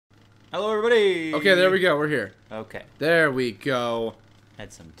Hello, everybody. Okay, there we go. We're here. Okay. There we go.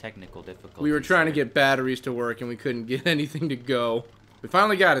 Had some technical difficulties. We were trying to get batteries to work, and we couldn't get anything to go. We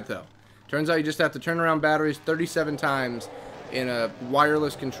finally got it, though. Turns out you just have to turn around batteries 37 times in a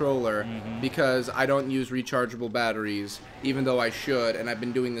wireless controller because I don't use rechargeable batteries, even though I should, and I've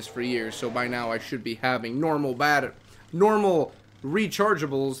been doing this for years, so by now I should be having normal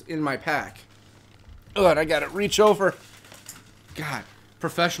rechargeables in my pack. Oh, and I gotta reach over. God.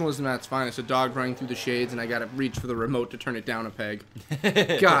 Professionalism at its finest. A dog running through the shades, and I gotta reach for the remote to turn it down a peg.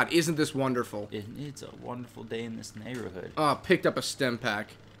 God, isn't this wonderful? It's a wonderful day in this neighborhood. Oh, picked up a stem pack.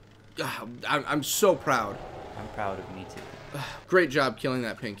 I'm so proud. I'm proud of me, too. Great job killing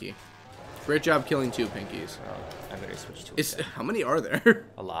that pinky. Great job killing 2 pinkies. I better switch to it. How many are there?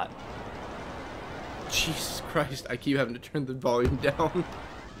 A lot. Jesus Christ, I keep having to turn the volume down.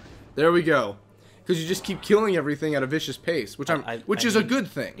 There we go. Because you just keep killing everything at a vicious pace, which is a good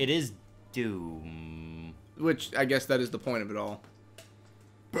thing. It is Doom. Which, I guess that is the point of it all.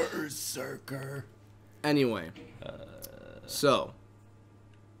 Berserker. Anyway. So.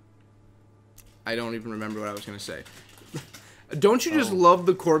 I don't even remember what I was going to say. Don't you just love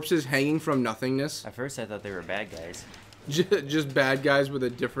the corpses hanging from nothingness? At first I thought they were bad guys. Just bad guys with a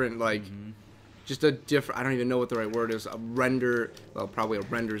different, like... Just a different, I don't even know what the right word is, a render, well, probably a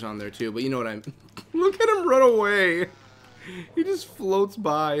render's on there too, but you know what I'm, look at him run away. He just floats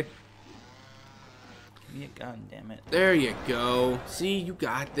by. Give me a gun, damn it. There you go. See, you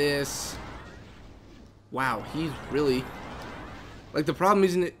got this. Wow, he's really, like, the problem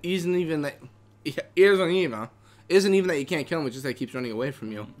isn't even that, isn't even that you can't kill him, it's just that he keeps running away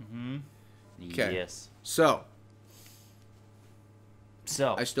from you. Okay. Yes. So.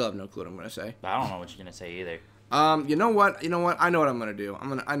 I I still have no clue what I'm gonna say. don't know what you're gonna say either. You know what? I know what I'm gonna do. I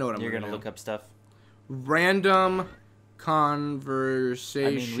know what I'm gonna do. You're gonna look up stuff. Random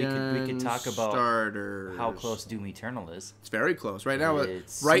conversation. I mean, we could talk about starters. How close Doom Eternal is. It's very close. Right now,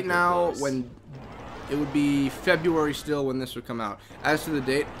 It's right super now, close. when it would be February still when this would come out. As to the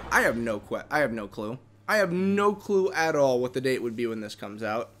date, I have no clue. I have no clue at all what the date would be when this comes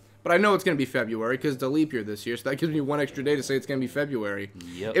out. But I know it's going to be February because it's a leap year this year, so that gives me 1 extra day to say it's going to be February.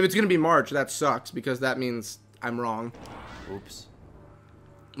 Yep. If it's going to be March, that sucks because that means I'm wrong. Oops.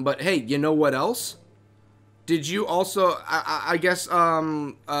 But hey, you know what else? Did you also, I guess,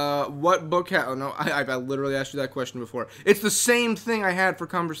 what book oh no, I literally asked you that question before. It's the same thing I had for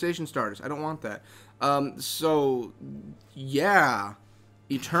conversation starters. I don't want that. So, yeah.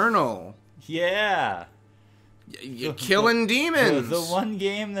 Eternal. Yeah. You're killing demons. The one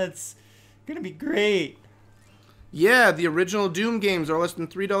game that's gonna be great. Yeah, the original Doom games are less than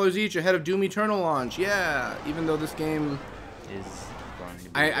 $3 each ahead of Doom Eternal launch. Yeah, even though this game Is going to be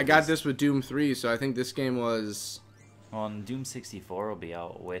I got this with Doom 3, so I think this game was... Well, and Doom 64 will be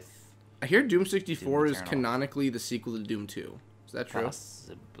out with... I hear Doom 64 is Eternal. canonically the sequel to Doom 2. Is that true?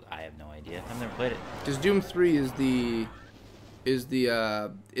 I have no idea. I've never played it. Because Doom 3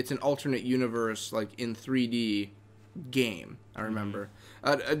 it's an alternate universe, like, in 3D game, I remember.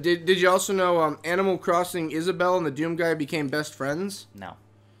 Did you also know Animal Crossing Isabelle and the Doom guy became best friends? No.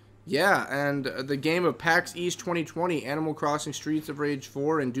 Yeah, and the game of PAX East 2020, Animal Crossing Streets of Rage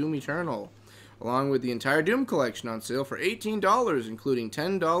 4, and Doom Eternal, along with the entire Doom collection on sale for $18, including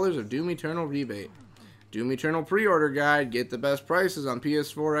 $10 of Doom Eternal rebate. Doom Eternal pre-order guide. Get the best prices on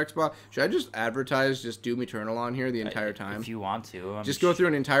PS4, Xbox. Should I just advertise just Doom Eternal on here the entire time? If you want to. Just go through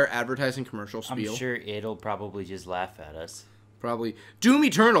an entire advertising commercial spiel. I'm sure it'll probably just laugh at us. Probably. Doom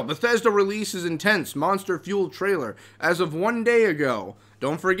Eternal. Bethesda releases intense monster-fueled trailer as of 1 day ago.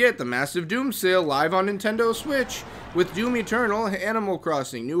 Don't forget the massive Doom sale live on Nintendo Switch. With Doom Eternal, Animal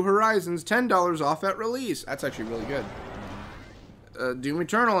Crossing, New Horizons, $10 off at release. That's actually really good. Doom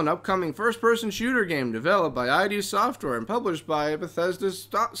Eternal, an upcoming first-person shooter game developed by ID Software and published by Bethesda's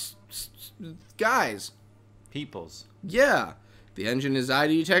guys. Peoples. Yeah. The engine is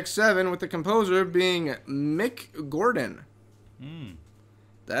ID Tech 7 with the composer being Mick Gordon.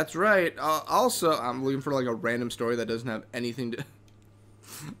 That's right. Also, I'm looking for like a random story that doesn't have anything to...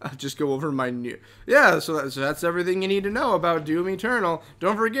 I'll just go over my new... Yeah, so that's everything you need to know about Doom Eternal.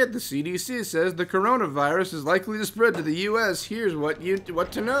 Don't forget, the CDC says the coronavirus is likely to spread to the U.S. Here's what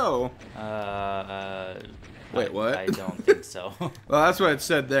to know. Wait, what? I don't think so. Well, that's what it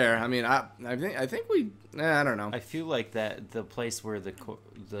said there. I mean, I think we... I don't know. I feel like that the place where the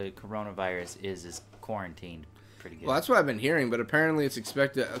coronavirus is quarantined pretty good. Well, that's what I've been hearing, but apparently it's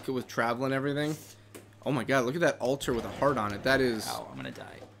expected with travel and everything. Oh my god, look at that altar with a heart on it. That is... Ow, I'm gonna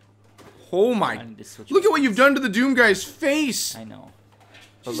die. Oh my... Look at what you've done to the Doom guy's face! I know.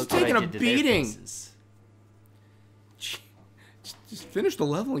 But She's look taking what I a did to their beating. faces. Just finish the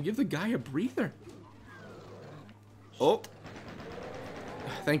level and give the guy a breather. Oh.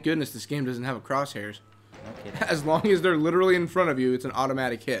 Thank goodness this game doesn't have crosshairs. Okay. As long as they're literally in front of you, it's an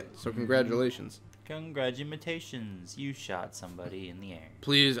automatic hit. So congratulations. Congratulations. You shot somebody in the air.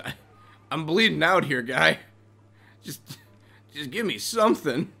 Please, I'm bleeding out here, guy. Just give me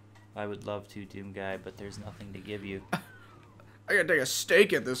something. I would love to, Doom Guy, but there's nothing to give you. I gotta take a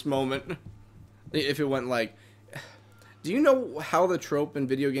steak at this moment. If it went like... Do you know how the trope in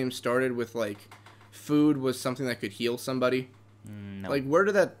video games started with, like, food was something that could heal somebody? No. Like, where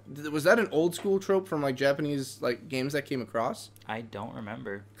did that... Was that an old school trope from, like, Japanese, like, games that came across? I don't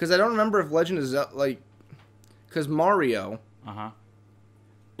remember. Because I don't remember if Legend of Zelda, like... Because Mario... Uh-huh.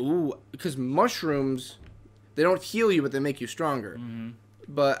 Ooh, because mushrooms, they don't heal you, but they make you stronger. Mm-hmm.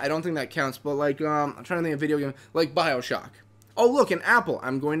 But I don't think that counts. But, like, I'm trying to think of video game... Like, BioShock. Oh, look, an apple.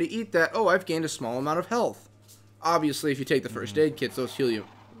 I'm going to eat that. Oh, I've gained a small amount of health. Obviously, if you take the first aid kits, those heal you.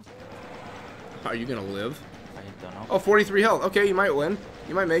 Are you going to live? I don't know. Oh, 43 health. Okay, you might win.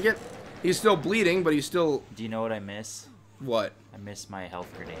 You might make it. He's still bleeding, but he's still... Do you know what I miss? What? I miss my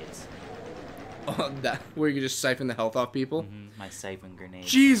health grenades. Oh, that where you can just siphon the health off people? Mm-hmm. My siphon grenades.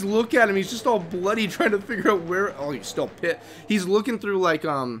 Jeez, look at him. He's just all bloody trying to figure out where... Oh, he's still pit. He's looking through, like,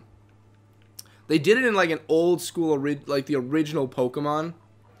 They did it in, like, an old school, like, the original Pokemon.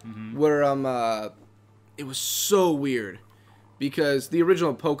 Mm-hmm. Where, It was so weird. Because the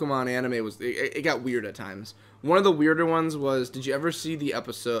original Pokemon anime was... It got weird at times. One of the weirder ones was... Did you ever see the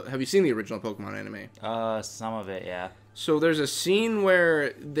episode... Have you seen the original Pokemon anime? Some of it, yeah. So there's a scene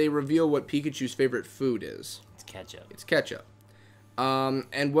where they reveal what Pikachu's favorite food is. It's ketchup. It's ketchup.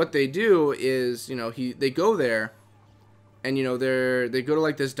 And what they do is, you know, they go there, and, you know, they go to,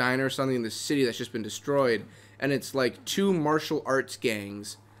 like, this diner or something in the city that's just been destroyed, and it's, like, two martial arts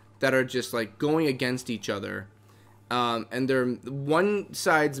gangs that are just, like, going against each other. And one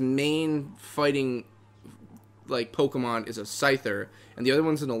side's main fighting, like, Pokemon is a Scyther, and the other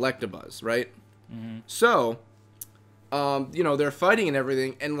one's an Electabuzz, right? Mm-hmm. So... you know, they're fighting and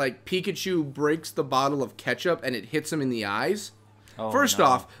everything, and, like, Pikachu breaks the bottle of ketchup, and it hits him in the eyes. Oh, First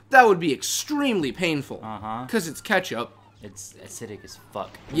off, that would be extremely painful. Uh-huh. Because it's ketchup. It's acidic as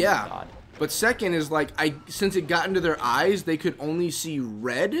fuck. Yeah. Oh, God. But second is, like, since it got into their eyes, they could only see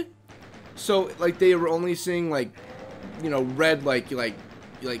red. So, like, they were only seeing, like, you know, red, like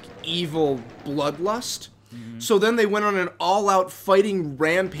evil bloodlust. Mm-hmm. So then they went on an all-out fighting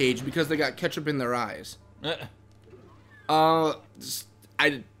rampage because they got ketchup in their eyes. I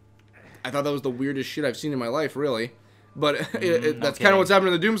thought that was the weirdest shit I've seen in my life, really. But that's kind of what's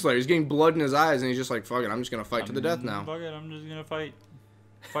happening to the Doomslayer. He's getting blood in his eyes, and he's just like, fuck it, I'm just going to fight to the death now. Fuck it, I'm just going to fight.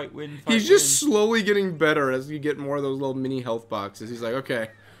 Fight, win, fight, He's just slowly getting better as you get more of those little mini health boxes. He's like, okay,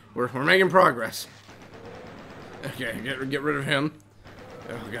 we're making progress. Okay, get rid of him.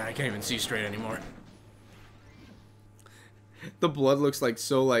 Oh, God, I can't even see straight anymore. The blood looks like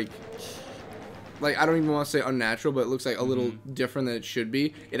so, like, I don't even want to say unnatural, but it looks like a little different than it should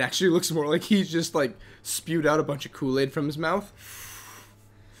be. It actually looks more like he's just, like, spewed out a bunch of Kool-Aid from his mouth.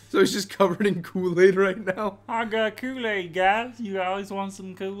 So he's just covered in Kool-Aid right now. I got Kool-Aid, guys. You always want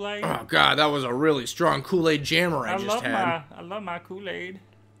some Kool-Aid? Oh, God, that was a really strong Kool-Aid jammer I just had. I love my Kool-Aid.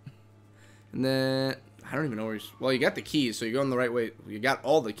 And then, I don't even know where he's... Well, you got the keys, so you're going the right way. You got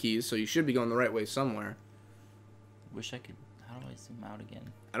all the keys, so you should be going the right way somewhere. Wish I could... How do I zoom out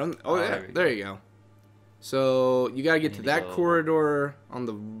again? I don't... Oh, yeah, there you go. So, you gotta get to that corridor on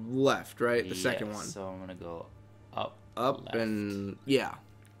the left, right? The second one. So I'm gonna go up. Up left. and... Yeah.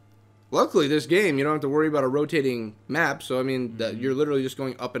 Luckily, this game, you don't have to worry about a rotating map, so, I mean, you're literally just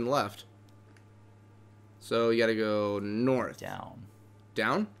going up and left. So, you gotta go north. Down.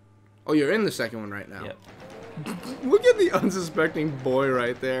 Down? Oh, you're in the second one right now. Yep. Look at the unsuspecting boy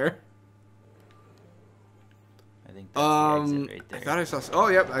right there. I think that's the exit right there. I thought I saw... Oh,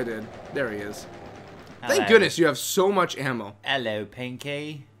 yep, I did. There he is. Hello. Thank goodness you have so much ammo. Hello,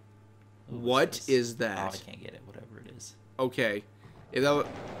 Pinky. What is that? Oh, I can't get it. Whatever it is. Okay. If that was...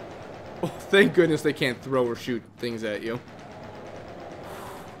 Oh, thank goodness they can't throw or shoot things at you.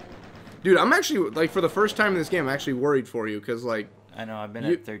 Dude, I'm actually, like, for the first time in this game, I'm actually worried for you, because, like... I know, I've been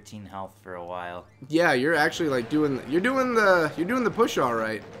at 13 health for a while. Yeah, you're actually, like, doing the push all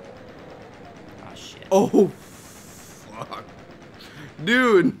right. Oh, shit. Oh, fuck.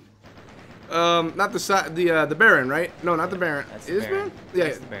 Dude. Not the Baron, right? No, not the Baron. That's the Baron. Yeah,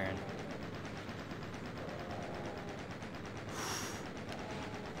 that's the Baron.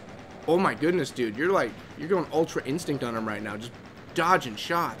 Oh my goodness, dude. You're going Ultra Instinct on him right now. Just dodging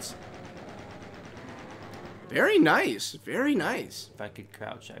shots. Very nice. Very nice. If I could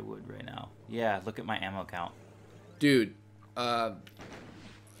crouch, I would right now. Yeah, look at my ammo count. Dude, You're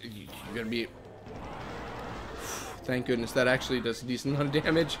gonna be... Thank goodness, that actually does a decent amount of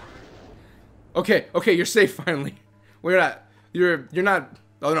damage. Okay, okay, you're safe finally. We're not... You're not...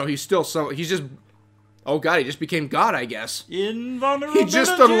 Oh no, he's still so... He's just... Oh god, he just became God, I guess. Invulnerability. He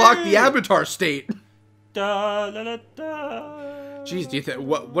just unlocked the Avatar state. Da, da, da, da. Jeez, do you think...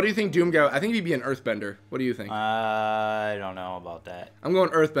 What do you think Doomguy... I think he'd be an Earthbender. What do you think? I don't know about that. I'm going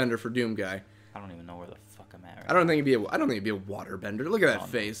Earthbender for Doomguy. I don't even know where the fuck I'm at right I don't think it'd be a waterbender. Look at that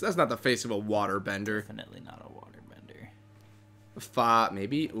face. That's not the face of a waterbender. Definitely not a waterbender.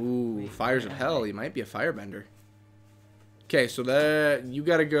 Maybe? Ooh, Fires of Hell. He might be a firebender. Okay, so that you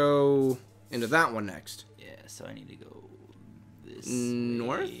gotta go into that one next. Yeah, so I need to go this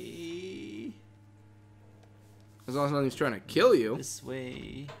north? way. As long as nothing's trying to kill you. This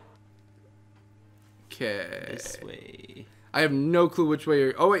way. Okay. This way. I have no clue which way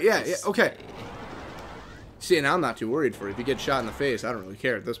you're... Oh, wait, yeah, This okay. way. See, now I'm not too worried for it. If you get shot in the face, I don't really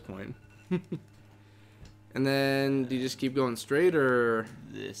care at this point. And then, do you just keep going straight, or...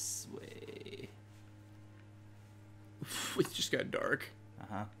 This way. It just got dark.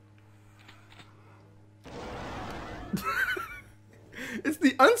 Uh-huh. It's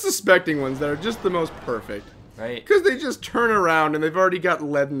the unsuspecting ones that are just the most perfect. Right. Because they just turn around and they've already got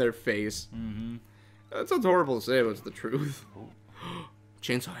lead in their face. Mm-hmm. That sounds horrible to say, but it's the truth.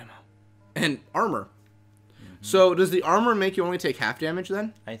 Chainsaw ammo. And armor. Mm-hmm. So, does the armor make you only take half damage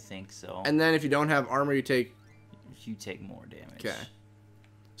then? I think so. And then if you don't have armor, you take... You take more damage. Okay.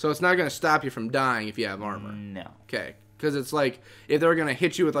 So it's not going to stop you from dying if you have armor? No. Okay. Because it's like, if they're going to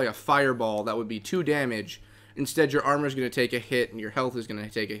hit you with like a fireball, that would be 2 damage. Instead, your armor is going to take a hit, and your health is going to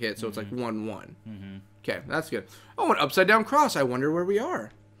take a hit, so it's like 1-1. Mm-hmm. Okay, that's good. Oh, an upside down cross. I wonder where we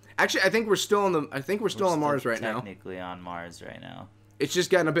are. Actually, I think we're still on the. I think we're still on Mars right now. Technically on Mars right now. It's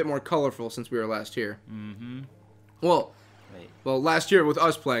just gotten a bit more colorful since we were last here. Mm-hmm. Well, Wait. well, last year with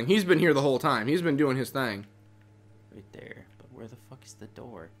us playing, he's been here the whole time. He's been doing his thing. Right there. But where the fuck is the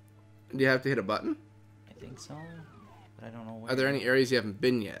door? Do you have to hit a button? I think so, but I don't know where. Are there any areas you haven't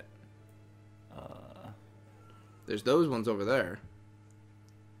been yet? There's those ones over there.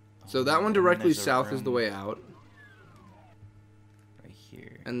 So that one directly south is the way out. Right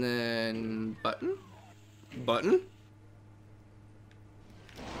here. And then button? Button?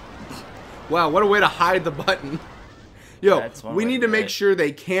 Wow, what a way to hide the button. Yo, we need to make sure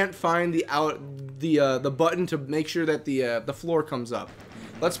they can't find the button to make sure that the floor comes up.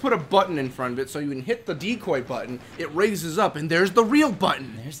 Let's put a button in front of it so you can hit the decoy button. It raises up, and there's the real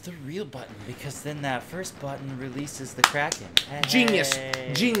button. There's the real button, because then that first button releases the Kraken. Hey. Genius,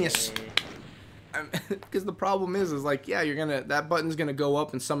 genius. Because the problem is like, yeah, that button's gonna go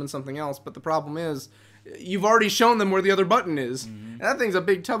up and summon something else. But the problem is, you've already shown them where the other button is, and that thing's a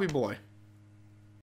big tubby boy.